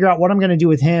I got to figure out what I'm going to do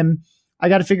with him. I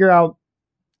got to figure out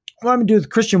what I'm going to do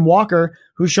with Christian Walker,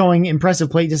 who's showing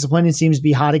impressive plate discipline and seems to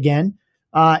be hot again.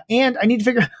 And I need to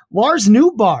figure out Lars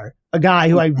Nootbaar, a guy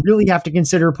who I really have to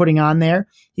consider putting on there.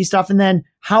 He's tough. And then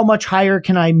how much higher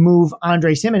can I move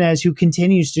Andres Gimenez, who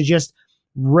continues to just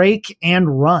rake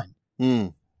and run?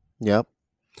 Yep.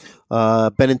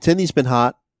 Benintendi's been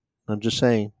hot. I'm just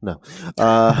saying. No.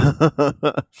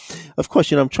 Of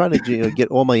course, I'm trying to get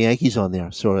all my Yankees on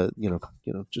there, sort of,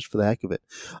 just for the heck of it.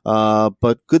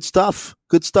 But good stuff.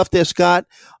 Good stuff there, Scott.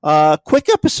 Quick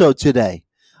episode today.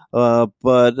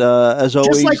 But as always,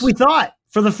 just like we thought,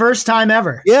 for the first time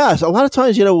ever. Yeah, so a lot of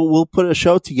times, we'll put a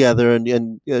show together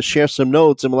and share some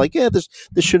notes, and we're like, yeah, this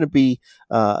shouldn't be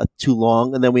too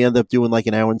long, and then we end up doing like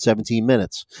an hour and 17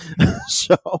 minutes.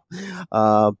 So,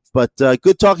 but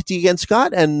good talking to you again,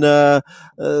 Scott, and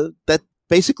that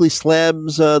basically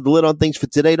slams the lid on things for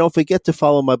today. Don't forget to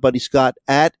follow my buddy Scott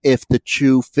at If the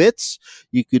Chew Fits.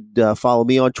 You could follow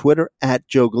me on Twitter at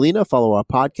Joe Galena. Follow our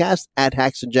podcast at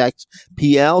Hacks and Jacks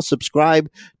PL. Subscribe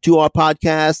to our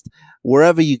podcast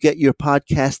wherever you get your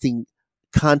podcasting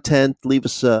content. Leave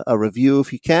us a review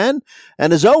if you can.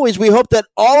 And as always, we hope that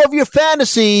all of your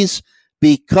fantasies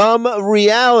become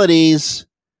realities.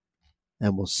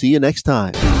 And we'll see you next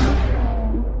time.